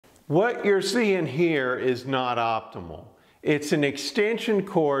What you're seeing here is not optimal. It's an extension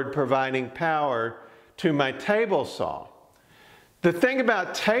cord providing power to my table saw. The thing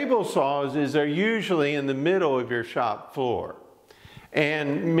about table saws is they're usually in the middle of your shop floor.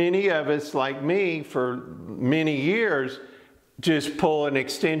 And many of us, like me, for many years, just pull an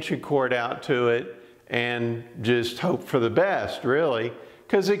extension cord out to it and just hope for the best, really.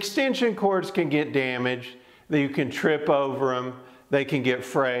 Because extension cords can get damaged, you can trip over them, they can get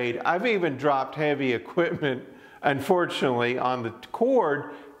frayed. I've even dropped heavy equipment, unfortunately, on the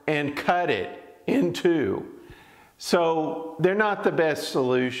cord and cut it in two. So they're not the best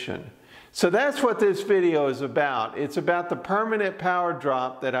solution. So that's what this video is about. It's about the permanent power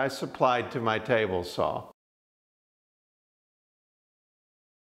drop that I supplied to my table saw.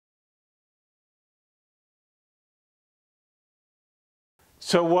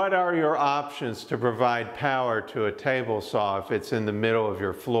 So what are your options to provide power to a table saw if it's in the middle of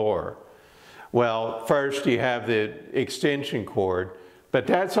your floor? Well, first you have the extension cord, but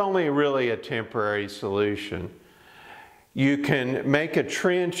that's only really a temporary solution. You can make a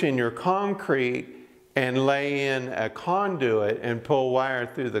trench in your concrete and lay in a conduit and pull wire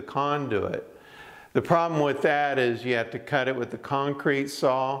through the conduit. The problem with that is you have to cut it with the concrete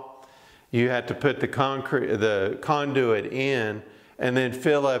saw. You have to put the conduit in and then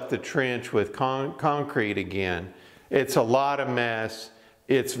fill up the trench with concrete again. It's a lot of mess.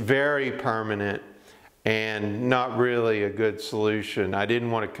 It's very permanent and not really a good solution. I didn't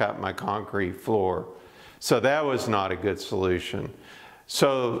want to cut my concrete floor. So that was not a good solution.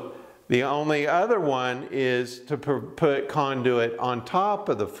 So the only other one is to put conduit on top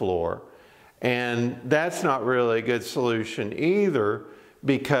of the floor. And that's not really a good solution either,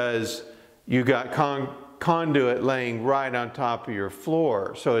 because you got conduit laying right on top of your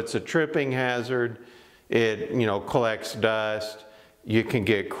floor. So it's a tripping hazard. It, collects dust. You can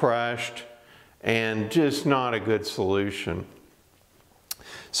get crushed, and just not a good solution.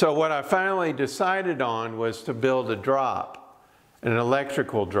 So what I finally decided on was to build a drop, an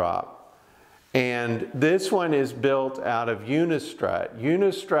electrical drop. And this one is built out of Unistrut.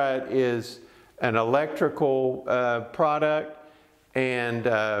 Unistrut is an electrical product, and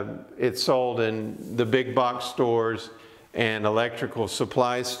it's sold in the big box stores and electrical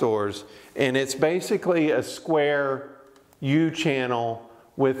supply stores. And it's basically a square U-channel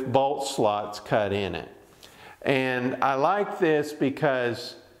with bolt slots cut in it. And I like this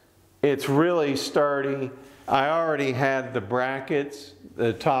because it's really sturdy. I already had the brackets,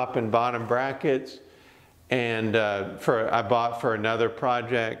 the top and bottom brackets, and I bought for another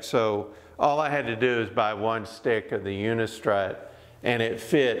project. So all I had to do is buy one stick of the Unistrut, and it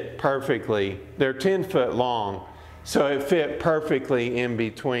fit perfectly. They're 10 foot long, so it fit perfectly in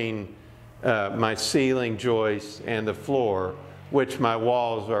between my ceiling joists and the floor, which my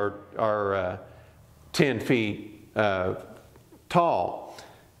walls are 10 feet tall.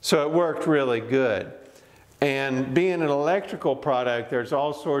 So it worked really good. And being an electrical product, there's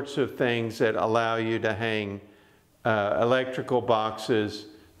all sorts of things that allow you to hang electrical boxes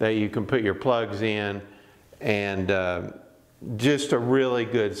that you can put your plugs in, and just a really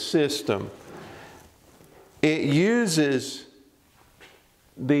good system. It uses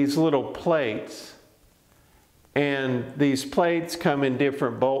these little plates, and these plates come in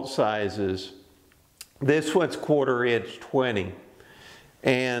different bolt sizes. This one's 1/4 inch 20.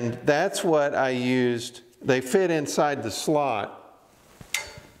 And that's what I used. They fit inside the slot.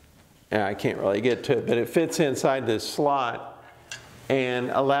 I can't really get to it, but it fits inside this slot and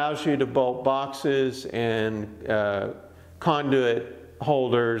allows you to bolt boxes and conduit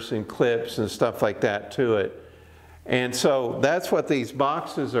holders and clips and stuff like that to it. And so that's what these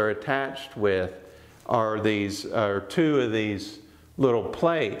boxes are attached with, are two of these little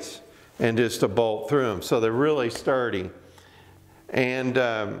plates, and just a bolt through them. So they're really sturdy. And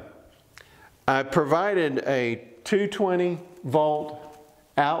I provided a 220 volt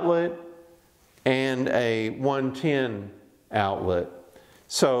outlet and a 110 outlet.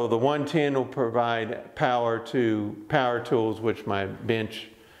 So the 110 will provide power to power tools, which my bench,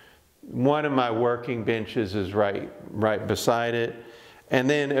 one of my working benches is right beside it. And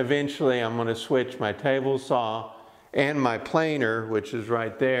then eventually I'm going to switch my table saw and my planer, which is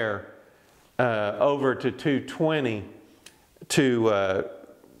right there, over to 220 to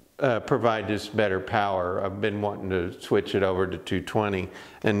provide just better power. I've been wanting to switch it over to 220,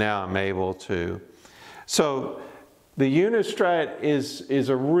 and now I'm able to. So the Unistrut is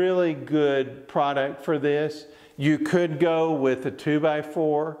a really good product for this. You could go with a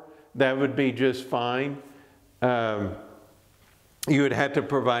 2x4. That would be just fine. You would have to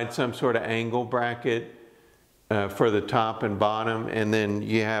provide some sort of angle bracket for the top and bottom, and then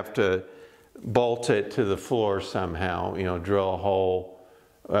you have to bolt it to the floor somehow, you know, drill a hole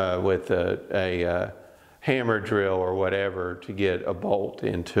with a hammer drill or whatever to get a bolt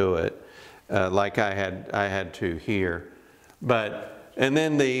into it, like I had to here. And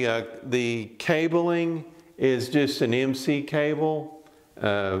then the cabling is just an MC cable.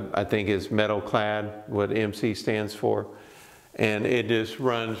 I think it's metal clad, what MC stands for. And it just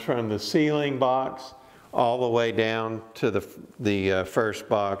runs from the ceiling box all the way down to the first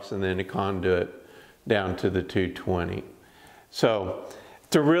box, and then a conduit down to the 220. So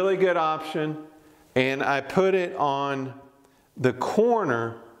it's a really good option, and I put it on the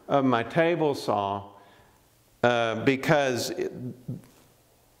corner of my table saw because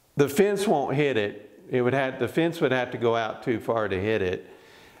the fence won't hit it. The fence would have to go out too far to hit it,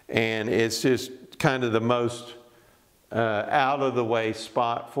 and it's just kind of the most out of the way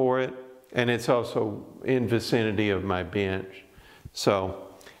spot for it. And it's also in vicinity of my bench. So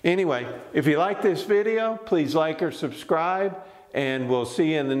anyway, if you like this video, please like or subscribe, and we'll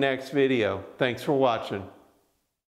see you in the next video. Thanks for watching.